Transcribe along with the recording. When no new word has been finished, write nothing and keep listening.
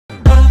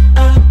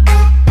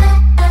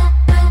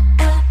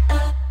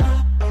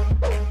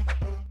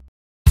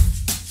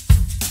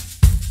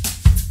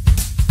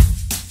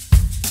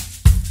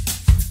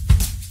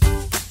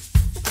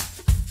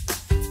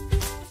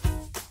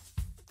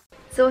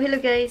So hello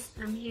guys,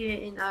 I'm here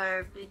in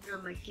our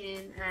bedroom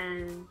again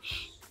and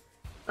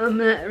I'm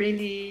not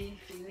really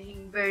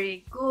feeling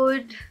very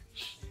good.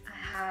 I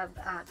have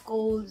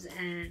colds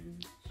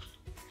and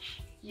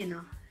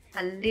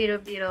a little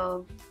bit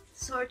of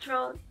sore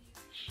throat.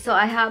 So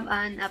I have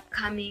an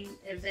upcoming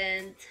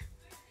event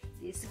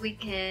this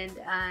weekend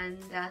and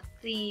the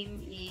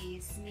theme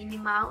is Minnie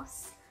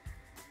Mouse.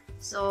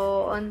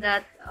 So on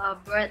that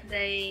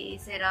birthday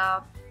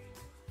setup,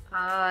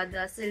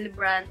 the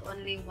celebrant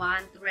only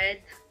want red,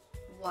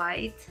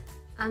 white,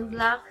 and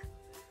black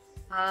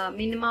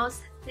Minnie Mouse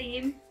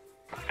theme.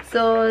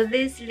 So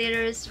these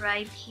letters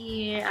right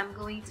here, I'm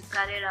going to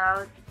cut it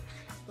out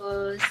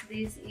because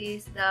this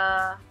is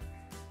the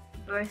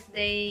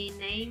birthday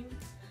name.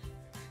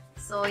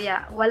 So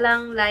yeah,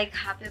 walang like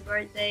happy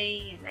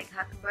birthday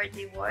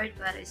word,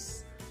 but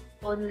it's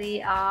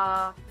only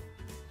a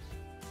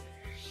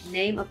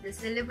name of the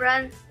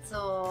celebrant.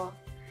 So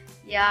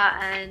yeah,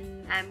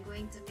 and I'm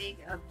going to make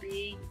a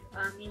big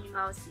Minnie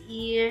Mouse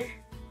ear,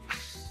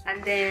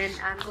 and then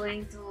I'm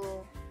going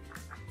to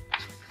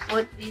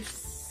put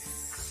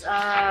this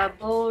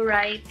bow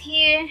right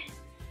here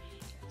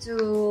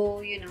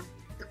to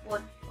to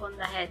put on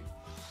the head.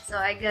 So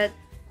I got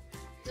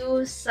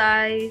two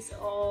sides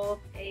of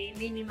a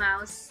Minnie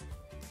Mouse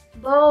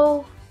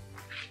bow,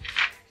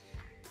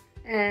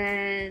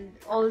 and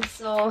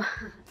also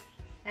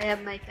I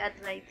have my cat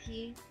right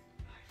here.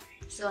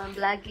 So I'm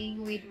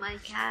vlogging with my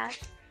cat.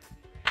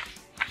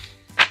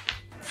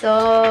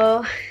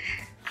 So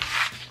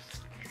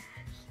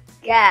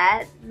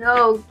cat,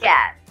 no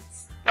cat,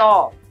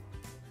 stop.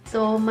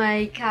 So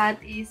my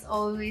cat is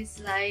always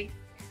like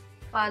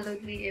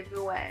followed me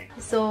everywhere.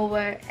 So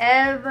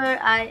wherever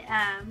I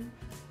am,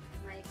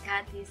 my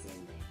cat is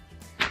in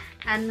there.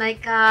 And my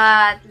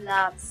cat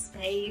loves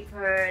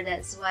paper.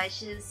 That's why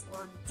she's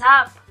on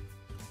top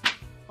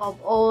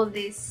of all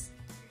these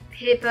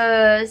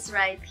papers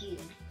right here.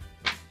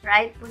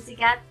 Right,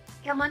 pussycat?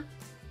 Come on,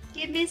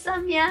 give me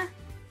some, yeah?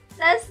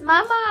 That's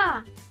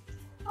Mama!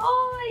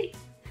 Oi!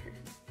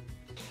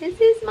 This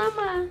is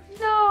Mama!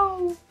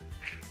 No!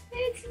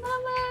 It's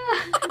Mama!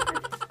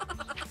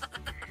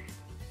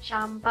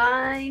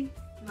 Champagne,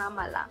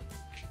 Mama lang.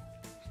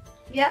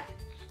 Yeah.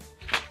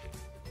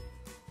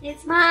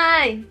 It's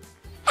mine!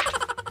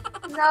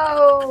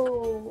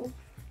 No!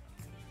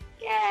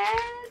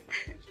 Cat!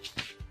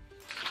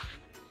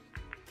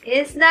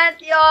 It's not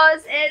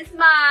yours, it's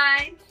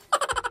mine!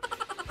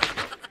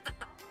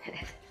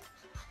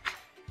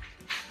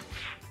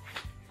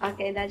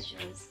 Okay, that's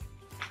yours.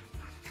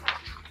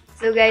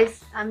 So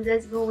guys, I'm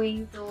just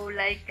going to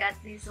like cut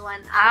this one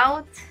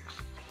out.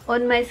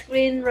 On my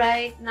screen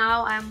right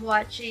now, I'm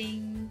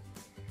watching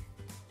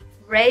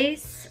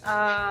Race,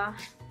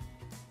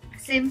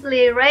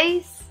 Simply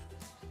Race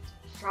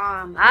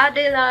from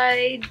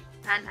Adelaide,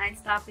 and I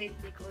stopped it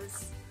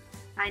because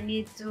I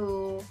need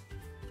to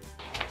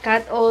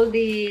cut all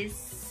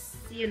these,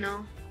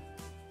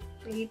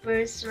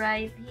 papers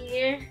right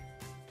here.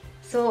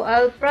 So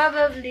I'll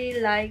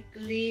probably like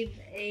leave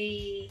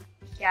a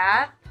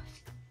gap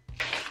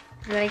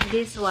like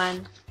this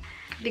one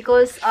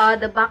because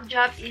the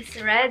backdrop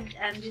is red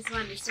and this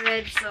one is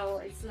red, so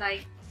it's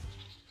like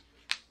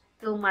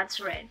too much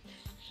red.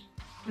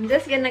 I'm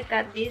just gonna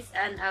cut this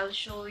and I'll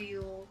show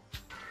you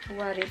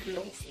what it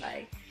looks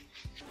like.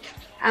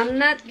 I'm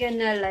not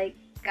gonna like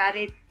cut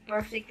it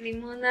perfectly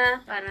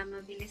muna para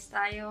mabilis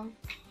tayo.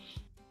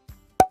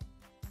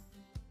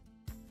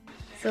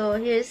 So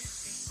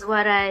here's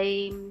what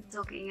I'm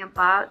talking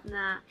about,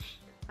 na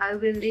I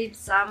will leave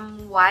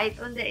some white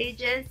on the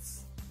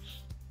edges.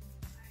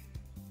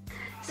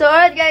 So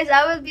alright guys,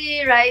 I will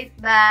be right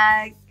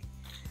back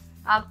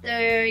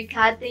after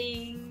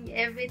cutting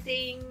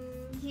everything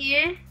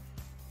here.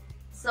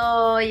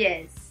 So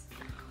yes.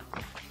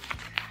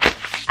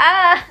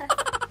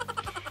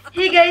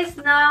 Hey guys,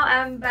 now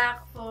I'm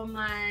back for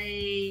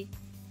my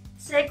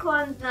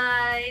second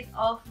night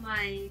of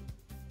my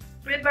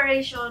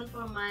preparation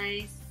for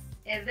my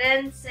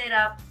event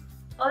setup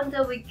on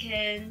the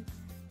weekend.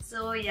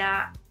 So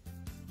yeah,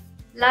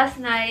 last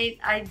night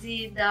I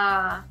did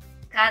the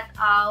cut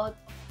out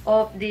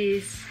of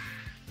this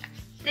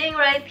thing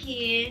right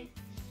here.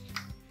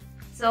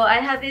 So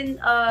I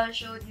haven't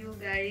showed you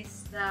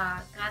guys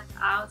the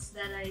cutouts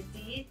that I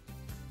did.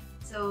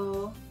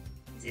 So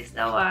this is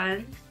the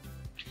one,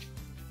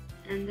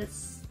 and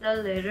that's the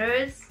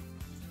letters,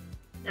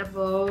 the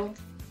bow,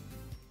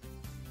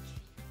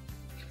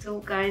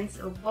 two kinds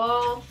of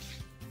bow,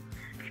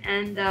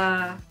 and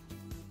the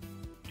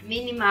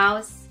Minnie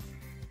Mouse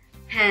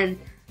hand.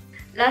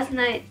 Last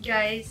night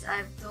guys,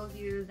 I've told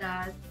you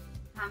that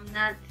I'm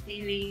not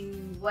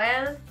feeling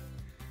well,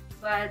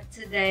 but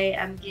today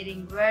I'm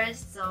getting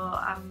worse, so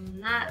I'm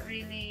not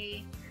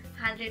really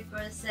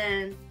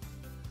 100%.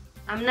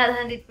 I'm not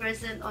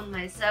 100% on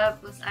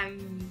myself because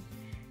I'm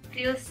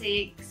feel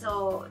sick.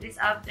 So this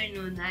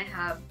afternoon I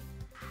have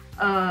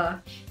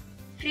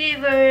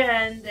fever,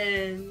 and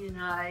then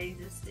I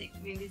just take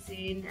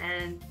medicine,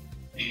 and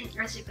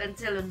as you can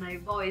tell on my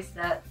voice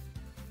that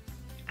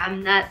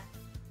I'm not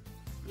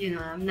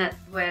I'm not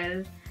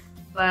well.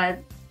 But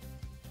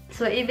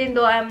so even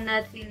though I'm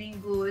not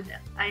feeling good,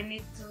 I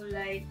need to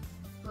like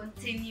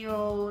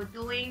continue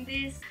doing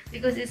this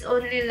because it's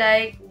only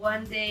like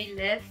 1 day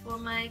left for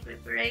my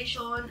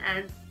preparation,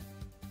 and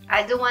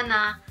I don't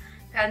wanna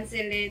cancel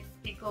it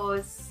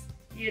because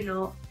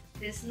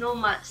there's no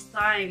much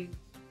time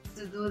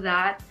to do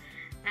that,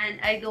 and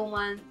I don't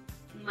want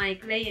my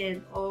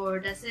client or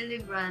the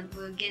celebrant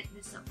will get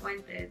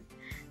disappointed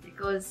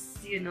because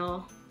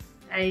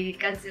I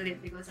cancel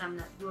it because I'm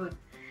not good.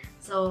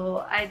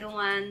 So I don't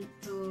want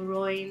to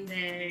ruin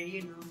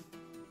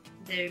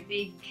their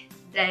big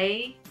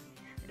day.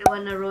 I don't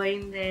want to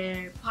ruin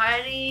their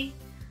party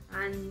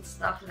and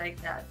stuff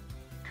like that.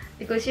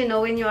 Because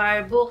when you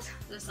are booked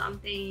to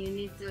something, you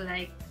need to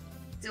like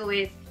do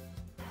it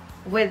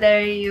whether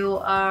you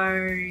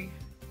are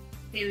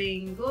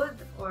feeling good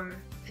or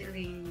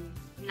feeling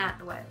not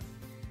well.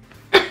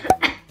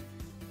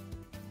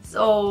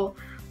 So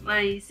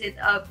my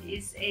setup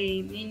is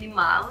a Minnie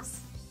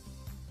Mouse.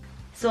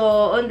 So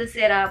on the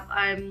setup,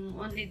 I'm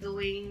only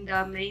doing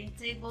the main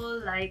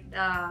table, like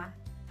the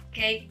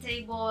cake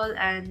table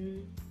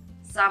and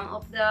some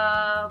of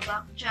the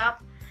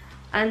backdrop,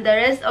 and the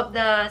rest of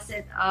the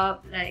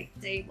setup, like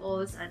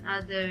tables and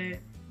other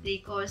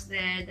decors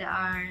there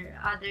are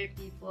other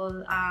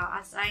people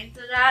assigned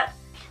to that.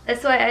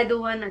 That's why I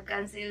don't want to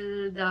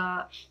cancel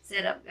the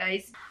setup,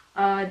 guys.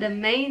 The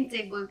main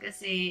table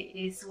kasi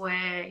is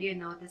where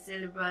the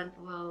celebrant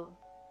will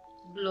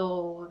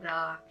blow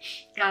the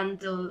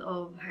candle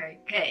of her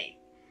cake.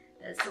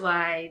 That's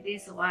why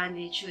this one,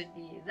 it should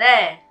be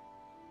there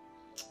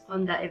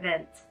on the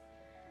event.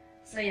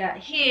 So yeah,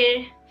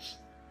 here,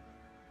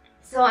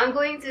 so I'm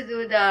going to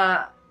do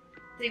the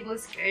table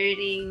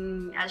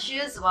skirting as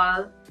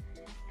usual,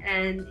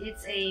 and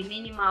it's a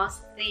Minnie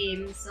Mouse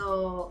theme.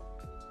 So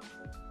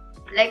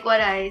like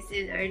what I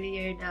said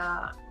earlier,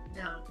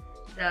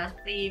 the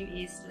theme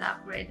is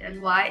black, red,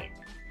 and white.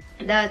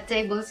 The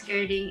table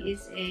skirting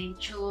is a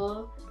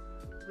tulle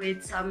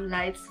with some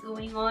lights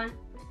going on.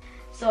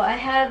 So I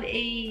have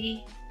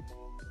a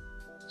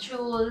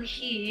tulle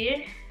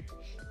here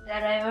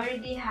that I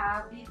already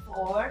have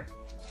before.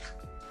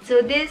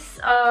 So this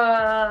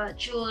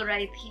tulle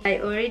right here, I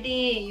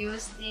already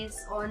used this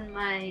on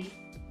my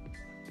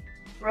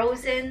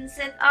frozen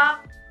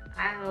setup.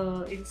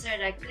 I'll insert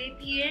a clip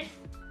here.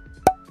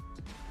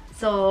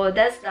 So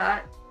that's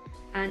that.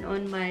 And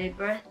on my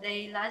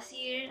birthday last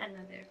year,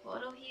 another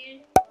photo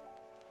here.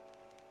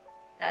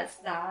 That's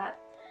that.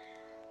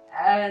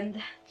 And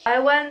I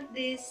want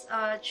this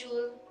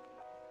tulle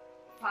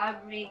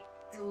fabric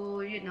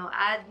to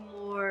add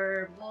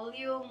more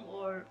volume,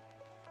 or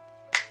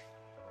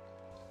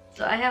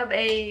so I have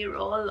a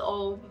roll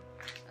of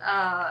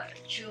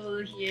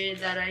tulle here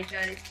that I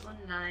got it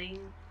online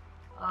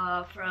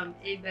from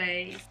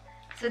eBay.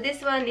 So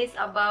this one is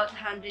about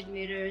 100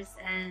 meters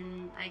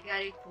and I got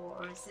it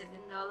for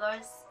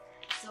 $7.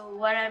 So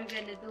what I'm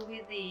gonna do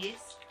with this,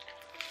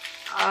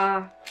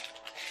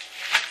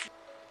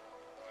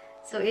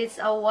 so it's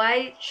a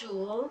white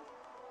tulle.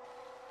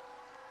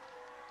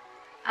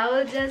 I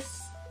will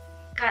just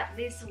cut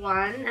this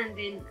one and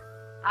then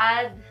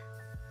add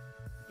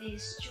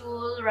this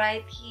tulle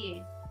right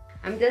here.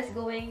 I'm just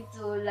going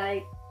to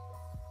like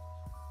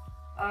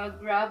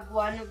grab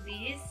one of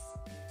these.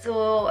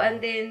 So,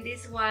 and then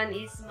this one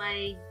is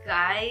my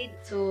guide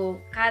to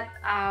cut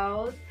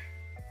out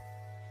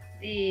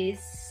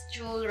this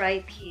tulle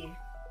right here.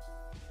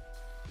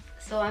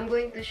 So I'm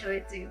going to show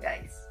it to you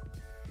guys.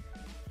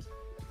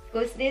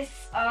 Because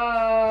this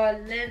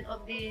length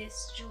of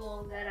this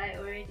tulle that I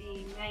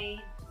already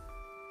made,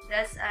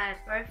 that's a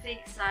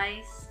perfect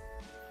size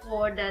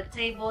for the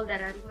table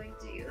that I'm going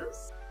to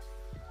use.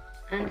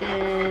 And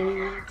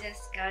then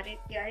just cut it,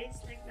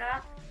 guys, like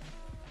that.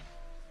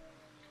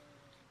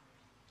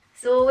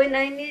 So when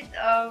I need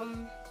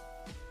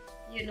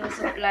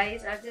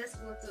supplies, I'll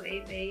just go to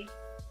eBay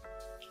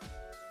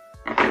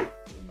to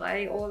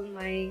buy all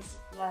my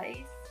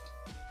supplies.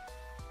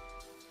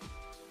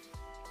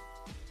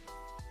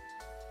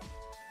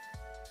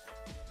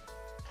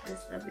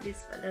 Just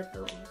nabilis pala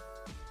to.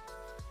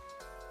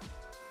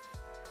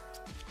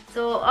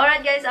 So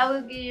alright guys, I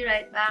will be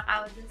right back.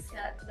 I will just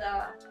cut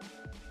the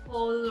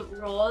whole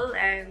roll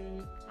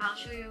and I'll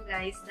show you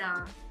guys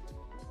the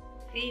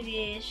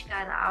finish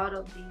cut out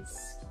of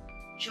this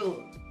tulle.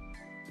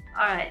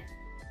 Alright,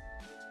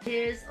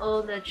 here's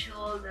all the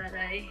tulle that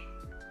I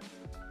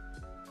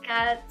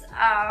cut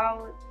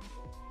out.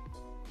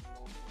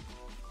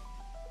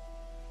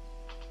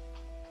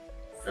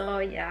 So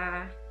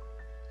yeah,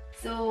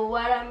 so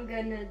what I'm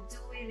gonna do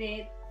with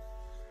it,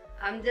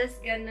 I'm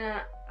just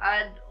gonna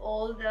add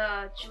all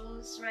the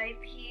tulles right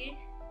here.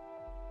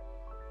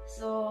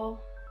 So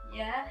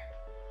yeah,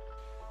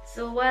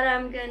 so what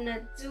I'm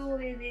gonna do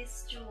with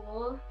this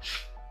tulle,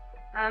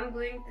 I'm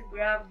going to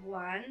grab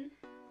one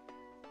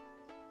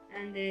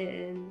and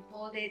then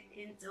fold it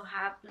into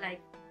half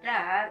like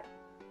that,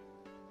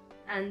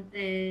 and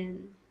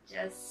then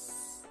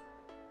just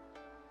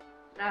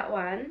that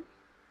one,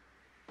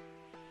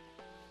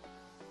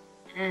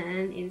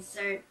 and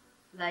insert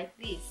like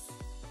this.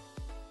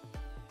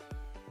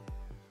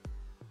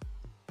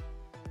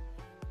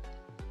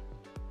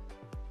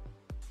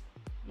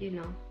 You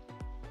know.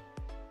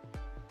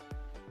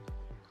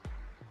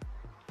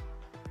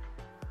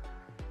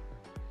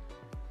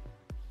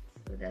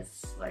 So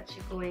that's what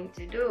you're going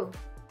to do.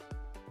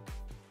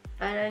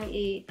 Parang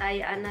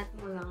i-tie-anat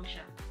mo lang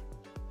siya.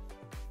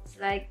 It's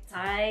like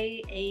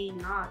tie a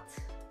knot.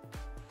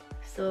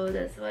 So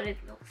that's what it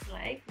looks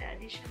like.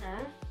 Daddy siya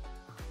na.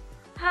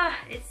 Ha!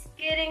 It's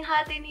getting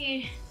hot in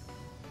here.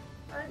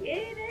 I'll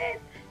get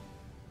it.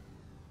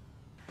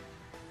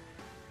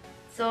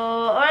 So,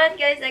 alright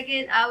guys,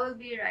 again, I will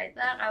be right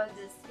back. I will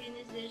just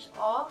finish this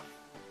off.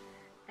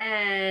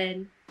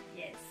 And,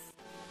 yes.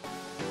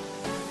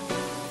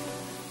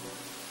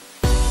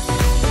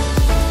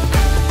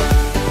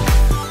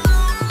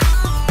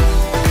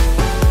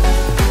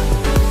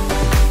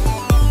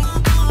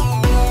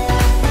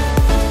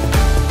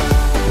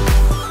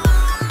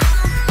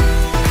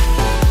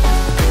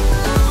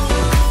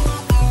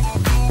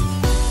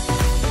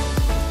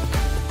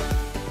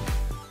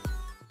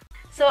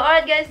 So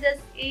alright guys,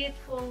 that's it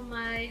for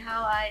my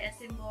how I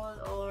assemble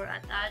or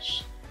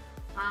attach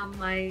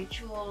my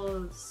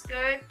tulle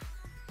skirt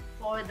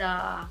for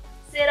the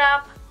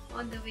setup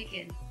on the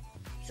weekend.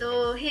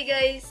 So hey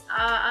guys,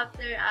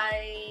 after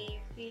I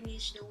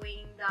finish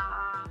doing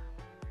the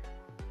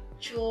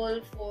tulle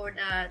for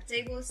the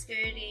table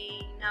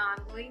skirting, now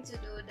I'm going to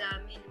do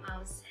the Minnie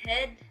Mouse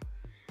head,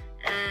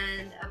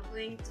 and I'm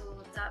going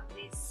to tap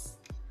this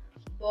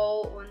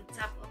bow on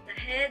top of the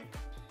head.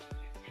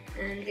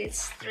 And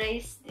let's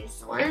trace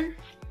this one.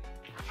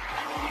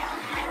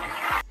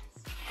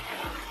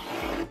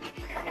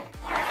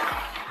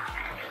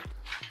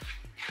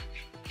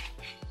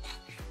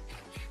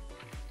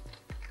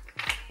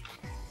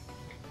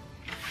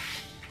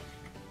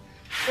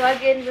 So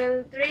again,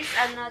 we'll trace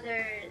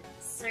another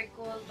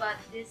circle, but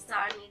this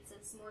time it's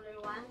a smaller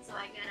one. So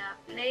I got a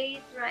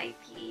plate right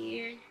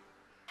here.